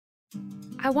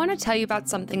I want to tell you about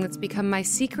something that's become my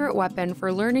secret weapon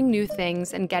for learning new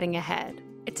things and getting ahead.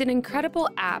 It's an incredible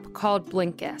app called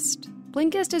Blinkist.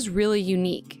 Blinkist is really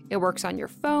unique. It works on your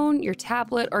phone, your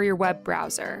tablet, or your web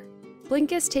browser.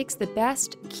 Blinkist takes the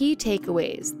best key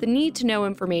takeaways, the need-to-know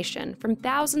information from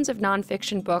thousands of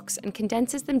nonfiction books and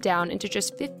condenses them down into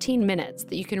just 15 minutes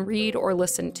that you can read or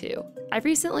listen to. I've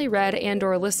recently read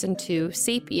and/or listened to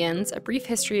Sapiens, A Brief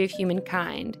History of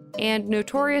Humankind, and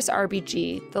Notorious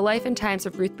RBG, The Life and Times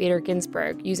of Ruth Bader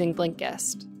Ginsburg, using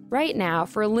Blinkist. Right now,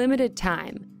 for a limited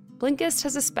time, Blinkist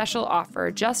has a special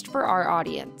offer just for our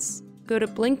audience. Go to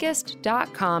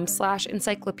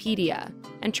Blinkist.com/encyclopedia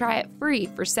and try it free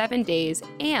for 7 days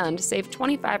and save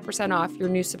 25% off your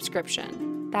new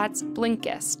subscription. That's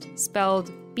Blinkist,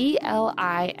 spelled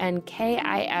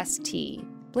Blinkist.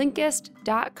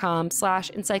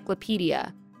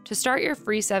 Blinkist.com/encyclopedia to start your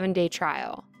free 7-day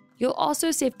trial. You'll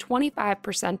also save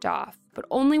 25% off, but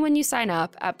only when you sign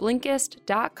up at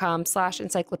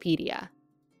Blinkist.com/encyclopedia.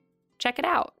 Check it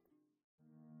out.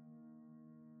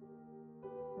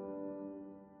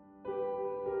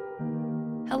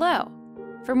 Hello.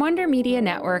 From Wonder Media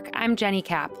Network, I'm Jenny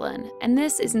Kaplan, and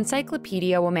this is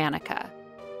Encyclopedia Womanica.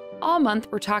 All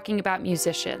month, we're talking about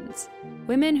musicians,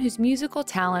 women whose musical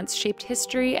talents shaped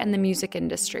history and the music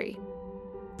industry.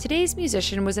 Today's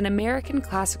musician was an American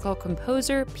classical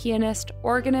composer, pianist,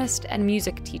 organist, and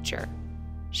music teacher.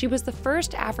 She was the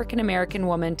first African-American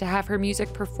woman to have her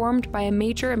music performed by a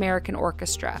major American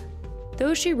orchestra.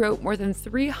 Though she wrote more than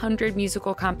 300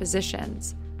 musical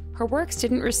compositions, her works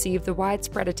didn't receive the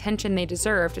widespread attention they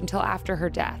deserved until after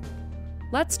her death.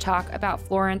 Let's talk about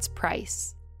Florence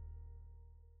Price.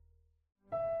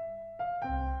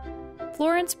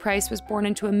 Florence Price was born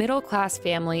into a middle-class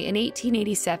family in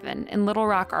 1887 in Little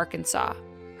Rock, Arkansas.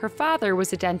 Her father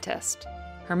was a dentist.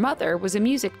 Her mother was a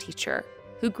music teacher,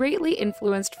 who greatly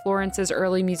influenced Florence's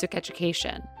early music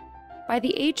education. By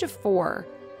the age of 4,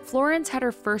 Florence had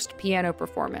her first piano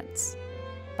performance.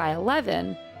 By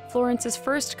 11, Florence's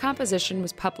first composition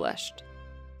was published.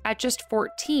 At just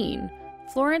 14,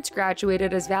 Florence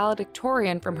graduated as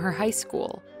valedictorian from her high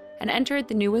school and entered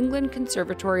the New England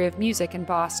Conservatory of Music in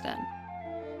Boston.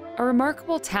 A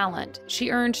remarkable talent,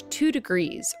 she earned 2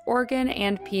 degrees, organ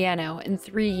and piano, in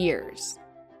 3 years.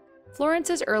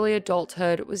 Florence's early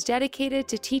adulthood was dedicated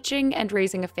to teaching and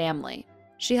raising a family.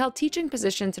 She held teaching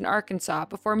positions in Arkansas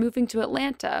before moving to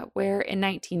Atlanta, where, in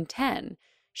 1910,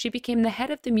 she became the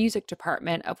head of the music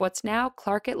department of what's now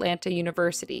Clark Atlanta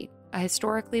University, a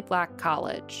historically black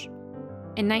college.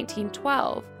 In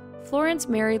 1912, Florence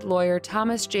married lawyer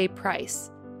Thomas J. Price,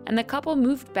 and the couple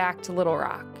moved back to Little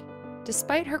Rock.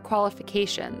 Despite her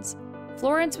qualifications,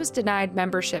 Florence was denied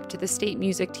membership to the State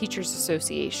Music Teachers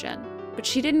Association, but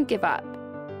she didn't give up.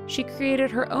 She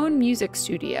created her own music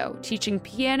studio, teaching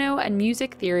piano and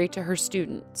music theory to her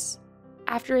students.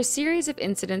 After a series of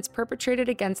incidents perpetrated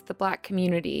against the Black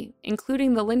community,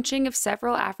 including the lynching of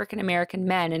several African-American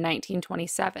men in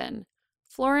 1927,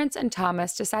 Florence and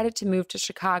Thomas decided to move to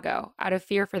Chicago out of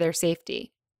fear for their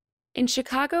safety. In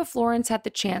Chicago, Florence had the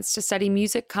chance to study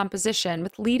music composition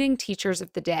with leading teachers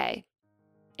of the day.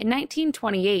 In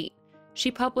 1928, she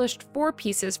published 4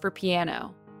 pieces for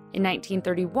piano. In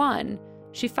 1931,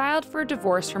 she filed for a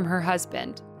divorce from her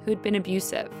husband, who had been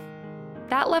abusive.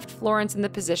 That left Florence in the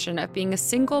position of being a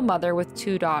single mother with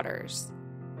 2 daughters.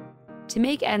 To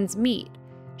make ends meet,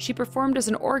 she performed as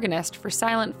an organist for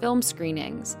silent film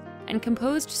screenings and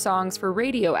composed songs for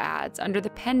radio ads under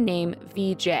the pen name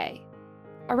VJ.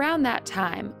 Around that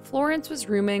time, Florence was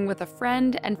rooming with a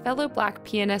friend and fellow Black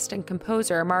pianist and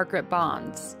composer Margaret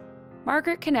Bonds.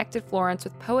 Margaret connected Florence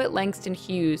with poet Langston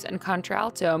Hughes and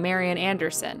contralto Marian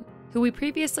Anderson, who we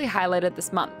previously highlighted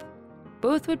this month.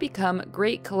 Both would become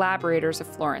great collaborators of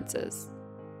Florence's.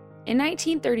 In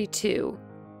 1932,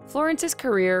 Florence's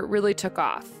career really took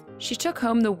off. She took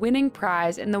home the winning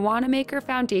prize in the Wanamaker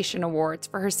Foundation Awards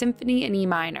for her symphony in E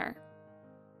minor.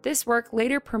 This work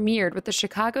later premiered with the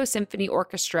Chicago Symphony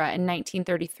Orchestra in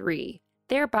 1933,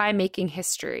 thereby making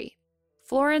history.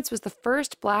 Florence was the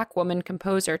first Black woman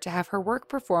composer to have her work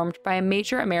performed by a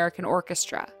major American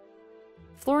orchestra.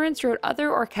 Florence wrote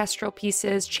other orchestral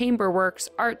pieces, chamber works,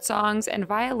 art songs, and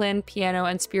violin, piano,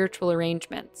 and spiritual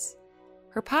arrangements.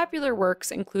 Her popular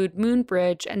works include Moon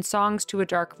Bridge and Songs to a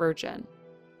Dark Virgin.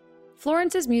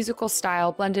 Florence's musical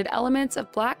style blended elements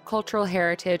of Black cultural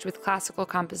heritage with classical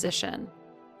composition.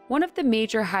 One of the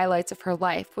major highlights of her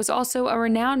life was also a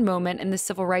renowned moment in the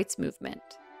civil rights movement.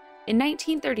 In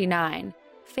 1939,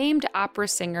 famed opera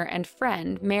singer and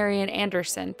friend Marian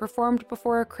Anderson performed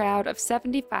before a crowd of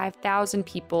 75,000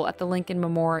 people at the Lincoln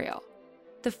Memorial.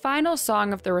 The final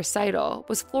song of the recital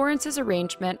was Florence's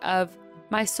arrangement of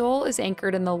My Soul is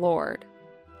Anchored in the Lord.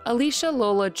 Alicia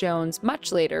Lola Jones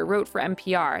much later wrote for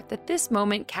NPR that this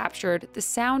moment captured the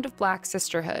sound of Black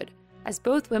sisterhood, as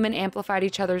both women amplified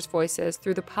each other's voices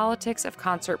through the politics of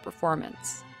concert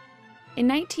performance. In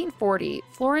 1940,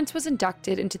 Florence was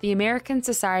inducted into the American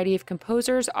Society of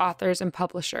Composers, Authors, and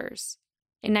Publishers.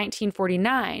 In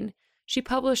 1949, she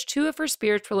published 2 of her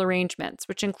spiritual arrangements,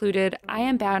 which included I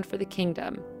Am Bound for the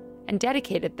Kingdom, and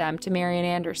dedicated them to Marian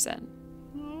Anderson.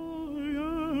 I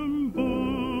am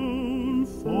bound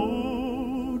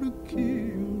for the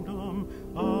kingdom.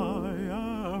 I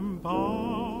am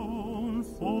bound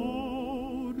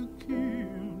for the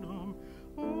kingdom.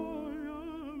 I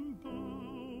am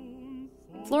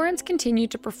bound for... Florence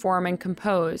continued to perform and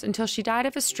compose until she died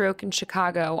of a stroke in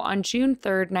Chicago on June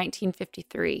 3,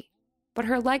 1953. But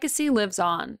her legacy lives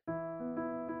on.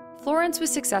 Florence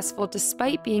was successful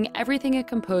despite being everything a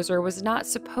composer was not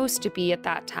supposed to be at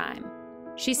that time.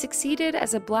 She succeeded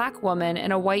as a Black woman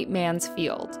in a white man's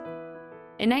field.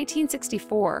 In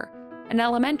 1964, an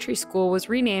elementary school was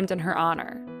renamed in her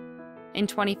honor. In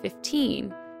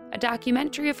 2015, a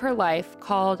documentary of her life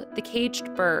called The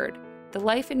Caged Bird: The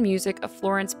Life and Music of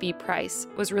Florence B. Price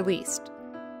was released.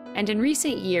 And in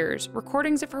recent years,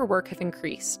 recordings of her work have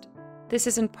increased. This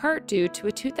is in part due to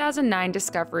a 2009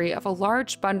 discovery of a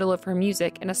large bundle of her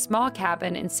music in a small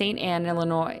cabin in St. Anne,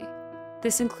 Illinois.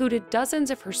 This included dozens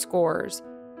of her scores,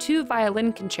 2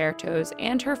 violin concertos,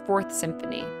 and her 4th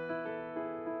symphony.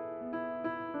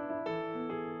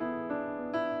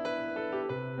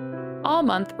 All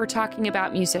month, we're talking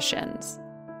about musicians.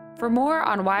 For more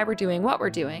on why we're doing what we're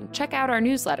doing, check out our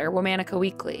newsletter, Womanica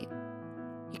Weekly.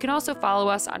 You can also follow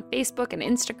us on Facebook and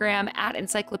Instagram at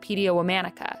Encyclopedia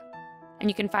Womanica. And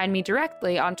you can find me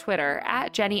directly on Twitter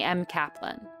at Jenny M.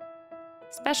 Kaplan.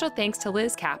 Special thanks to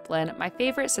Liz Kaplan, my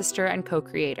favorite sister and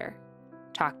co-creator.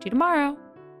 Talk to you tomorrow.